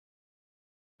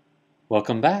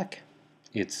Welcome back.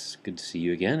 It's good to see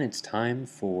you again. It's time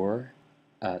for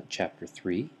Chapter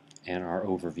 3 and our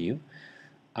overview.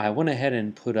 I went ahead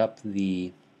and put up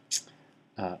the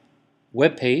uh,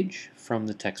 web page from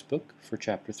the textbook for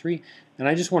Chapter 3, and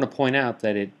I just want to point out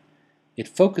that it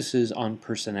focuses on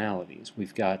personalities.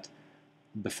 We've got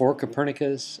before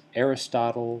Copernicus,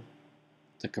 Aristotle,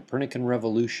 the Copernican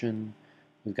Revolution,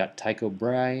 we've got Tycho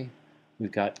Brahe,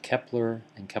 we've got Kepler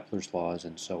and Kepler's laws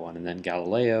and so on, and then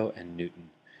Galileo and Newton.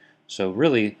 So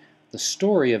really, the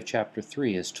story of Chapter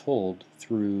 3 is told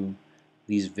through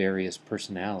these various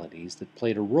personalities that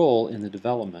played a role in the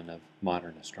development of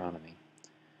modern astronomy.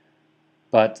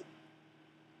 But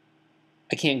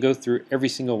I can't go through every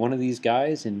single one of these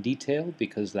guys in detail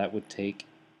because that would take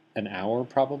an hour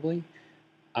probably.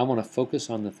 I want to focus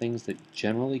on the things that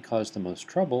generally cause the most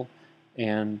trouble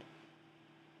and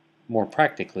more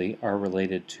practically are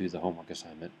related to the homework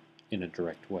assignment in a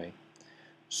direct way.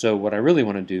 So what I really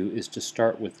want to do is to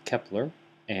start with Kepler,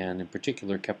 and in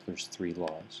particular Kepler's 3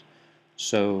 laws.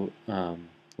 So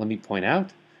let me point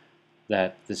out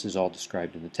that this is all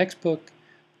described in the textbook.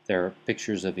 There are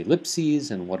pictures of ellipses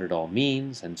and what it all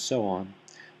means and so on.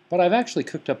 But I've actually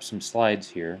cooked up some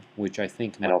slides here, which I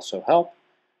think might also help.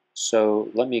 So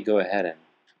let me go ahead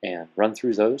and run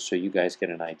through those so you guys get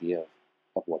an idea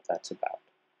of what that's about.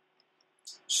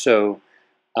 So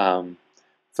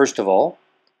first of all,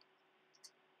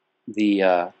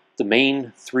 the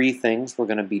main 3 things we're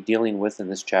going to be dealing with in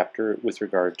this chapter with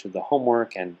regard to the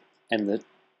homework and the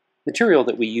material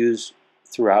that we use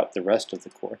throughout the rest of the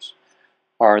course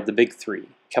are the big 3.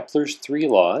 Kepler's 3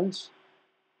 laws,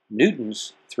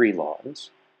 Newton's 3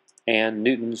 laws, and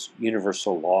Newton's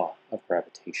universal law of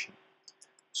gravitation.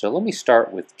 So let me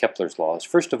start with Kepler's laws.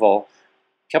 First of all,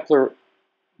 Kepler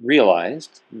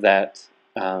realized that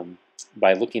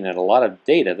by looking at a lot of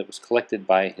data that was collected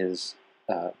by his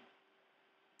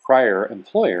prior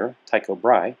employer, Tycho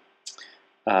Brahe,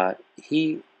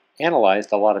 he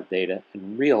analyzed a lot of data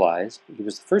and realized, he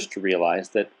was the first to realize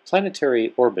that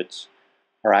planetary orbits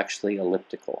are actually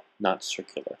elliptical, not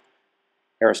circular.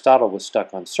 Aristotle was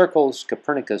stuck on circles,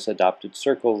 Copernicus adopted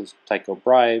circles, Tycho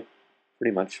Brahe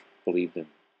pretty much believed in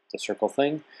the circle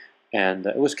thing, and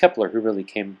it was Kepler who really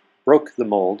broke the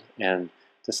mold and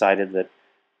decided that,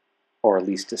 or at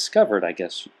least discovered, I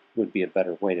guess would be a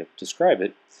better way to describe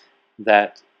it,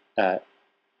 that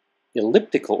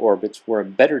elliptical orbits were a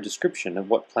better description of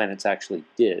what planets actually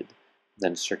did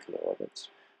than circular orbits.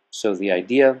 So the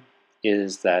idea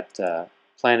is that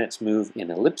planets move in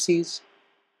ellipses,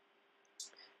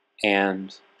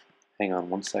 and hang on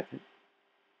one second.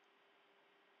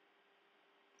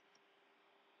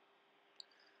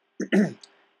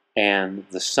 And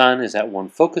the sun is at one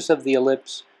focus of the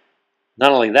ellipse.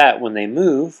 Not only that, when they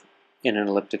move in an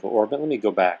elliptical orbit, let me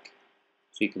go back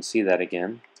so you can see that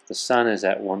again. The sun is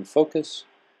at one focus,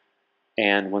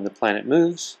 and when the planet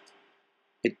moves,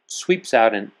 it sweeps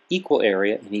out an equal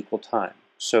area in equal time.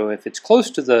 So if it's close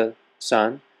to the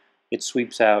sun, it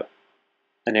sweeps out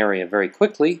an area very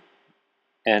quickly,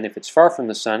 and if it's far from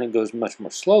the sun, it goes much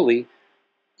more slowly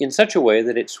in such a way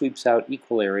that it sweeps out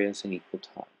equal areas in equal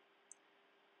time.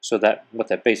 So what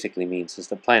that basically means is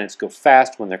the planets go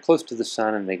fast when they're close to the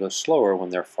sun and they go slower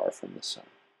when they're far from the sun.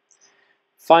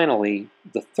 Finally,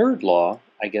 the third law,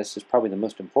 I guess, is probably the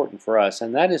most important for us,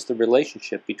 and that is the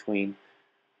relationship between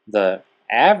the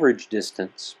average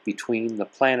distance between the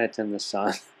planet and the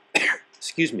sun,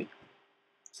 excuse me,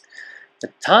 the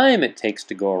time it takes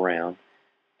to go around,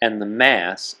 and the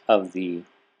mass of the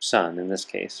sun, in this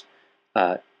case.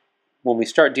 When we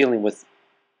start dealing with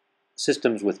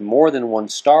systems with more than one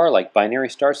star, like binary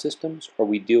star systems, or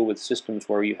we deal with systems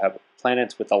where you have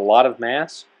planets with a lot of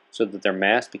mass, so that their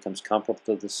mass becomes comparable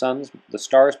to the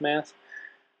star's mass,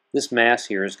 this mass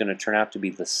here is going to turn out to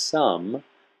be the sum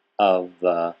of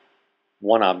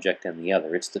one object and the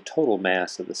other. It's the total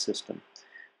mass of the system.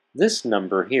 This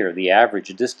number here, the average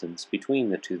distance between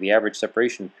the two, the average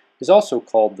separation, is also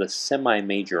called the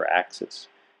semi-major axis.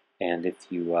 And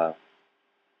if we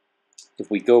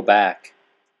go back,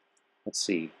 let's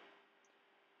see,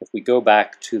 if we go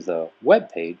back to the web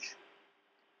page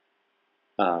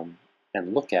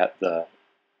and look at the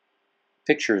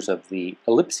pictures of the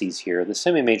ellipses here, the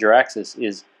semi-major axis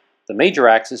is, the major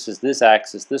axis is this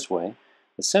axis this way,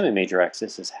 the semi-major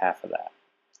axis is half of that.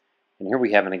 And here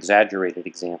we have an exaggerated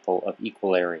example of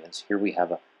equal areas. Here we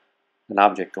have an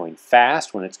object going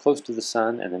fast when it's close to the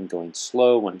sun and then going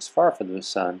slow when it's far from the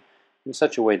sun in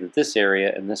such a way that this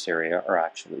area and this area are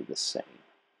actually the same.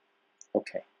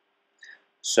 Okay,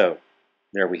 so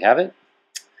there we have it.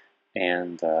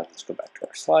 And let's go back to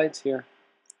our slides here.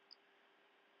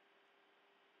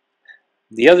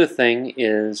 The other thing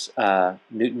is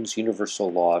Newton's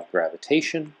universal law of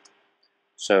gravitation,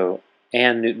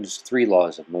 and Newton's 3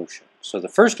 laws of motion. So the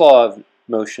first law of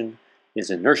motion is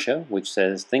inertia, which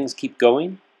says things keep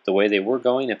going the way they were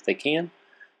going if they can,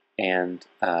 and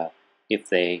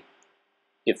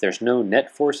if there's no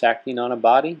net force acting on a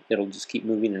body, it'll just keep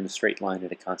moving in a straight line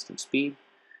at a constant speed.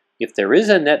 If there is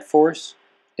a net force,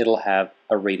 it'll have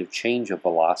a rate of change of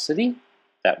velocity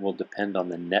that will depend on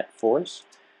the net force.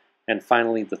 And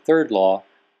finally, the third law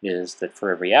is that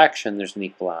for every action, there's an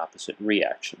equal and opposite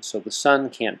reaction. So the sun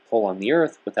can't pull on the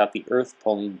Earth without the Earth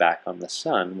pulling back on the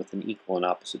sun with an equal and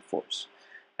opposite force.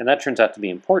 And that turns out to be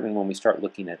important when we start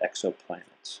looking at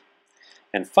exoplanets.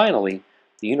 And finally,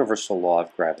 the universal law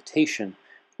of gravitation,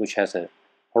 which has a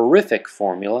horrific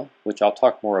formula, which I'll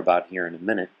talk more about here in a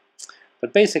minute.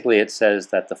 But basically it says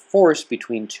that the force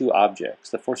between two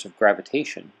objects, the force of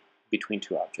gravitation between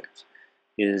two objects,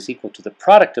 is equal to the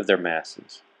product of their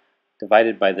masses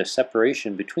divided by the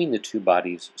separation between the two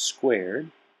bodies squared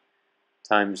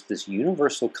times this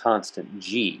universal constant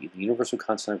g, the universal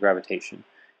constant of gravitation.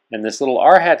 And this little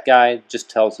r hat guy just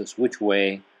tells us which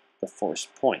way the force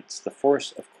points. The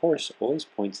force, of course, always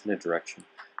points in a direction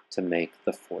to make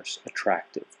the force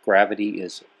attractive. Gravity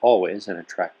is always an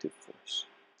attractive force.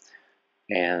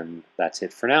 And that's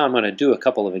it for now. I'm going to do a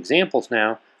couple of examples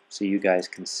now so you guys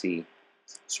can see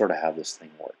sort of how this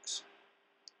thing works.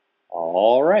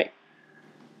 All right.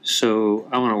 So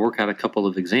I want to work out a couple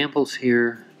of examples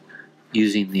here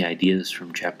using the ideas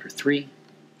from Chapter 3.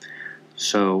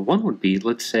 So one would be,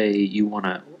 let's say you want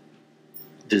to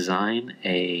design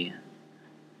a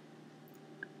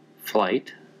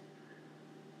flight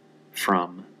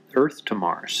from Earth to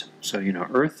Mars. So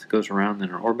Earth goes around in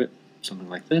an orbit, something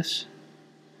like this,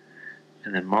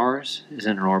 and then Mars is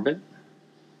in an orbit,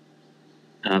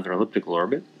 another elliptical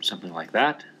orbit, something like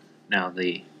that. Now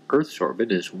the Earth's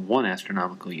orbit is 1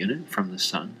 astronomical unit from the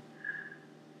Sun.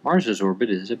 Mars's orbit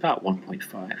is about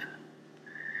 1.5.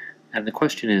 And the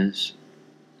question is,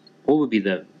 what would be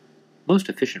the most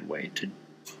efficient way to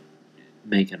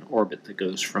make an orbit that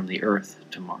goes from the Earth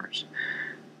to Mars?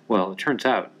 Well, it turns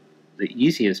out the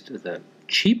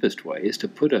cheapest way is to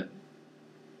put a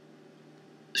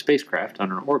spacecraft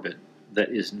on an orbit that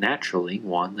is naturally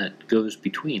one that goes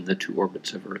between the two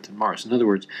orbits of Earth and Mars. In other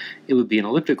words, it would be an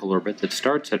elliptical orbit that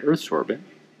starts at Earth's orbit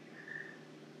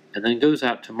and then goes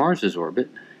out to Mars's orbit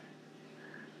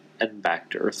and back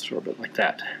to Earth's orbit like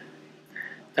that.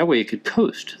 That way it could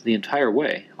coast the entire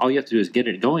way. All you have to do is get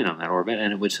it going on that orbit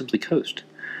and it would simply coast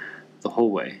the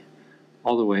whole way,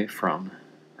 all the way from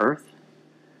Earth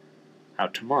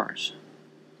out to Mars.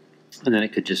 And then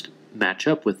it could just match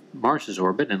up with Mars's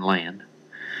orbit and land,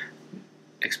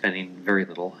 expending very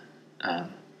little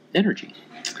energy.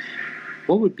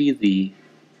 What would be the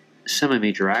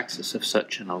semi-major axis of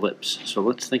such an ellipse? So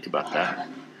let's think about that.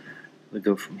 We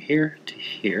go from here to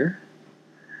here.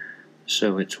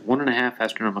 So it's 1.5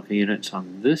 astronomical units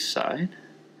on this side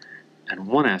and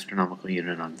 1 astronomical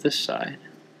unit on this side.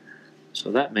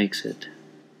 So that makes it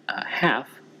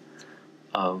half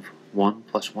of 1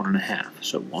 plus 1.5.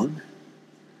 So 1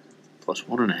 plus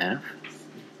 1.5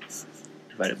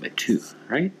 divided by 2,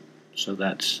 right? So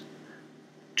that's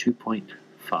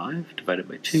 2.5 divided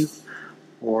by 2,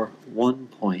 or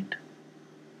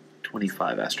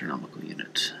 1.25 astronomical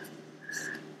units.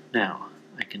 Now,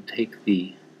 I can take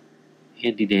the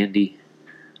handy-dandy.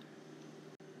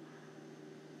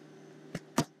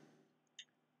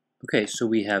 Okay, so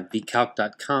we have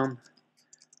vcalc.com.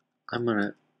 I'm going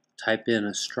to type in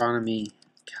astronomy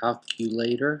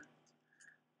calculator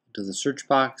into the search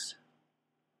box.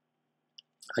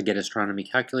 I get astronomy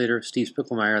calculator. Steve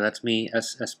Spickelmeyer, that's me,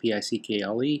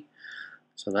 S-S-P-I-C-K-L-E.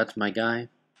 So that's my guy.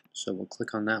 So we'll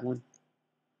click on that one.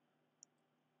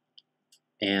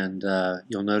 And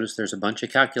you'll notice there's a bunch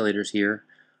of calculators here.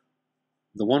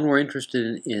 The one we're interested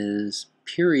in is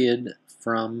period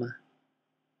from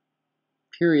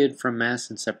mass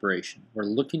and separation. We're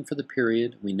looking for the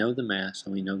period, we know the mass,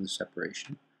 and we know the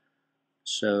separation.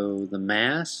 So the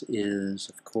mass is,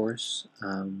 of course,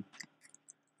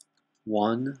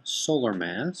 1 solar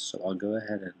mass, so I'll go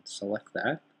ahead and select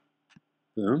that.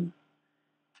 Boom.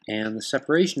 And the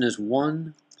separation is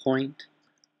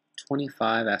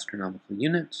 1.25 astronomical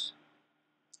units.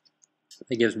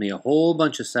 That gives me a whole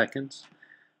bunch of seconds,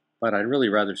 but I'd really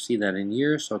rather see that in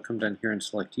years, so I'll come down here and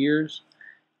select years.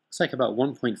 Looks like about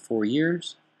 1.4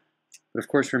 years. But of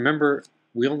course, remember,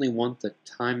 we only want the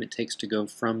time it takes to go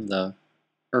from the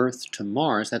Earth to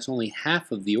Mars. That's only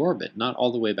half of the orbit, not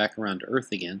all the way back around to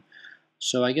Earth again.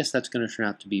 So I guess that's going to turn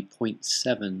out to be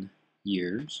 0.7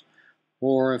 years.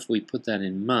 Or if we put that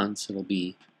in months, it'll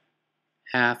be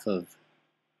half of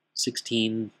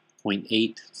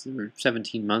 16.8 or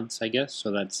 17 months, I guess.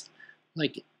 So that's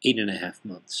like 8.5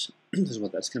 months is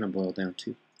what that's going to boil down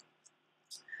to.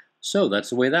 So that's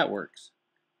the way that works.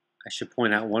 I should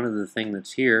point out one other thing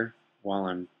that's here while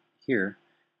I'm here,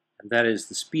 and that is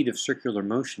the speed of circular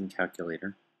motion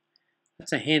calculator.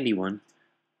 That's a handy one.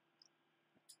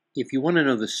 If you want to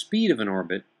know the speed of an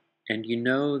orbit, and you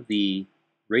know the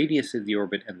radius of the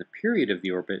orbit and the period of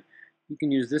the orbit, you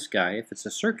can use this guy. If it's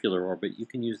a circular orbit, you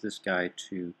can use this guy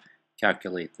to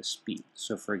calculate the speed.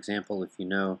 So for example, if you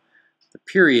know the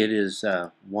period is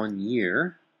 1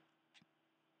 year,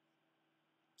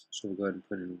 so we'll go ahead and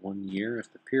put in 1 year as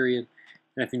the period.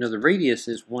 And if you know the radius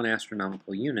is 1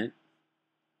 astronomical unit,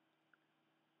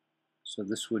 so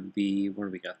this would be, what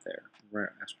do we got there?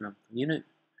 Astronomical unit.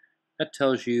 That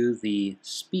tells you the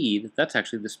speed. That's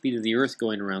actually the speed of the Earth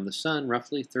going around the Sun,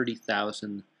 roughly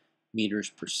 30,000 meters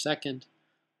per second.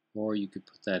 Or you could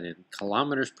put that in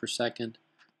kilometers per second,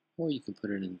 or you can put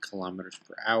it in kilometers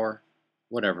per hour,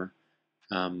 whatever,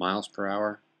 miles per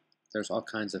hour. There's all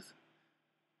kinds of,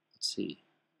 let's see,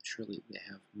 surely they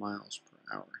have miles per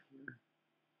hour here.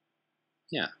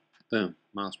 Yeah, boom,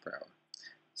 miles per hour.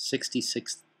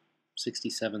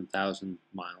 67,000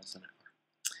 miles an hour.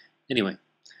 Anyway,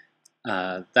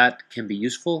 that can be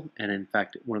useful, and in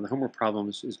fact, one of the homework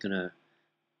problems is going to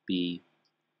be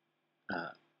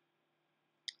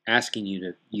asking you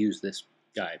to use this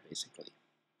guy, basically.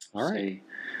 All right.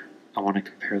 I want to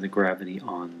compare the gravity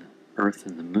on Earth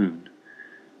and the Moon.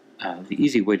 The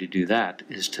easy way to do that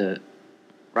is to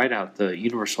write out the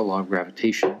universal law of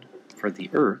gravitation for the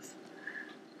Earth.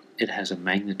 It has a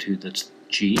magnitude that's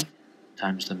g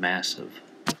times the mass of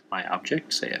my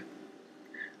object, say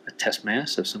a test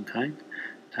mass of some kind,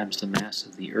 times the mass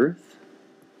of the Earth,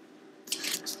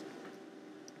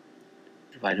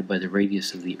 divided by the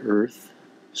radius of the Earth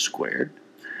squared.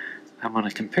 I'm going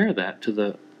to compare that to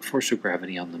the force of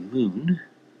gravity on the Moon.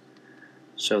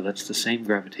 So that's the same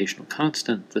gravitational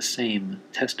constant, the same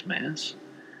test mass.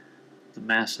 The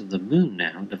mass of the Moon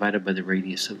now divided by the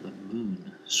radius of the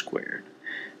Moon squared.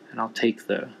 And I'll take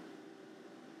the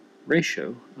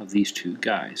ratio of these two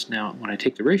guys. Now, when I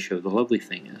take the ratio, the lovely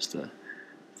thing is the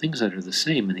things that are the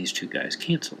same in these two guys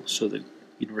cancel. So the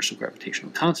universal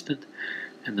gravitational constant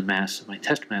and the mass of my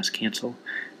test mass cancel,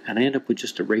 and I end up with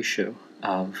just a ratio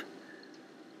of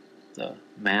the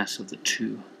mass of the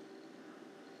two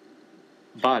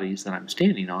bodies that I'm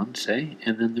standing on, say,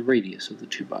 and then the radius of the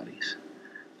two bodies.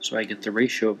 So I get the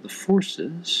ratio of the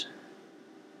forces,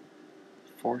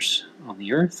 force on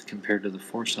the Earth compared to the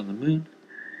force on the Moon,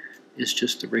 is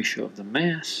just the ratio of the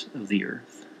mass of the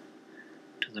Earth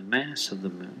to the mass of the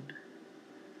Moon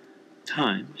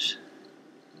times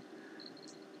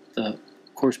the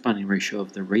corresponding ratio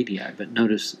of the radii. But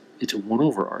notice it's a 1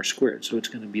 over r squared, so it's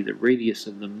going to be the radius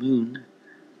of the Moon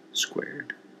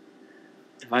squared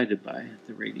divided by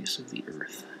the radius of the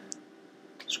Earth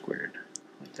squared,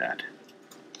 like that.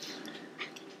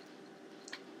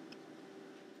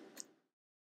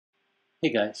 Hey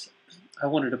guys, I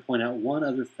wanted to point out one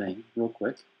other thing real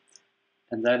quick,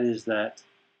 and that is that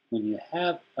when you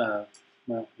have well,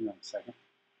 hang on a second.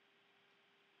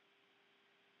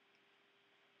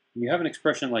 When you have an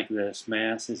expression like this,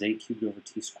 mass is a cubed over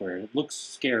t squared, it looks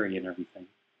scary and everything,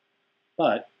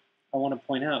 but I want to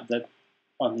point out that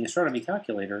on the astronomy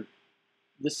calculator,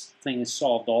 this thing is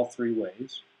solved all 3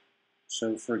 ways.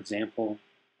 So for example,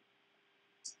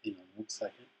 hang on one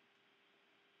second.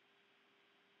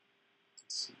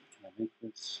 Let's see, can I make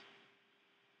this?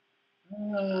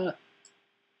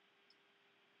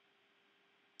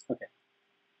 Okay.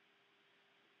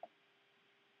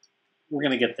 We're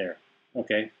going to get there,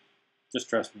 okay? Just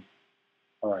trust me.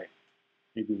 All right.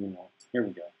 Maybe we won't. Here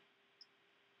we go.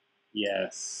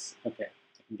 Yes. Okay.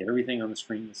 I can get everything on the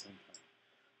screen at the same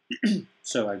time.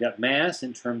 So I've got mass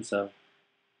in terms of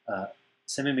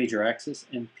semi-major axis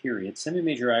and period.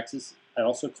 Semi-major axis I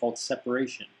also called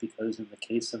separation because in the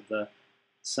case of the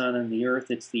Sun and the Earth,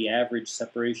 it's the average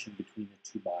separation between the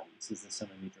two bodies is the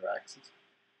semi-major axis.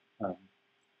 When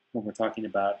we're talking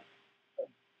about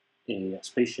a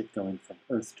spaceship going from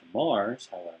Earth to Mars,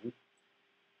 however,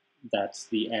 that's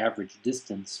the average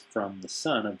distance from the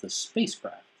Sun of the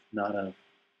spacecraft, not of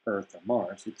Earth or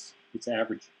Mars. It's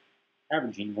averaging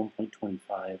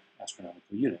 1.25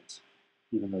 astronomical units.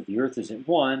 Even though the Earth is at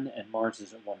 1 and Mars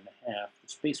is at 1.5, the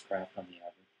spacecraft on the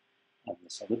average of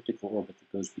this elliptical orbit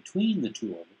that goes between the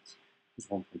two orbits is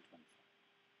 1.25. Does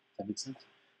that make sense?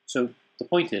 So the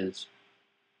point is,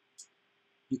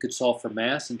 you could solve for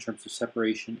mass in terms of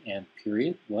separation and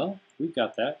period. Well, we've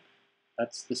got that.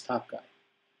 That's this top guy.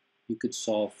 You could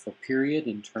solve for period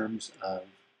in terms of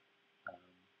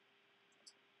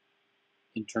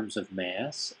in terms of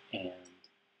mass and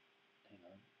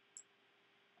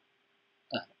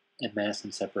mass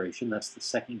and separation. That's the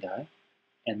second guy.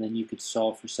 And then you could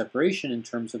solve for separation in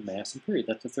terms of mass and period.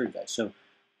 That's the third guy. So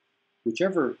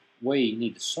whichever way you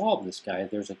need to solve this guy,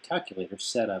 there's a calculator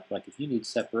set up. Like if you need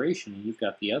separation and you've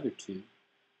got the other two,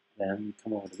 then you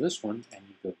come over to this one and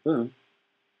you go boom.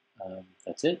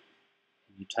 That's it.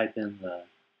 And you type in the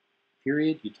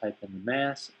period, you type in the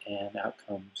mass, and out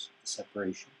comes the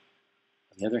separation.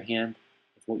 On the other hand,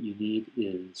 if what you need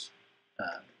is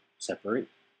separate,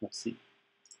 let's see.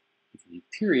 If you need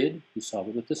period, you solve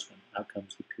it with this one. Out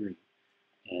comes the period.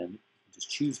 And you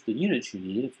just choose the units you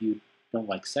need. If you don't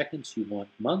like seconds, you want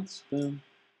months, boom,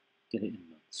 get it in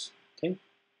months. Okay?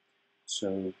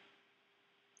 So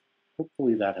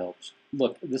hopefully that helps.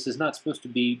 Look, this is not supposed to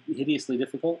be hideously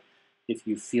difficult. If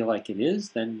you feel like it is,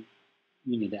 then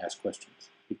you need to ask questions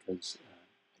because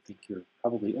I think you're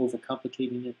probably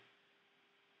overcomplicating it,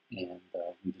 and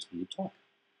we just need to talk.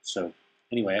 So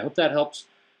anyway, I hope that helps.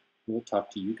 We'll talk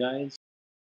to you guys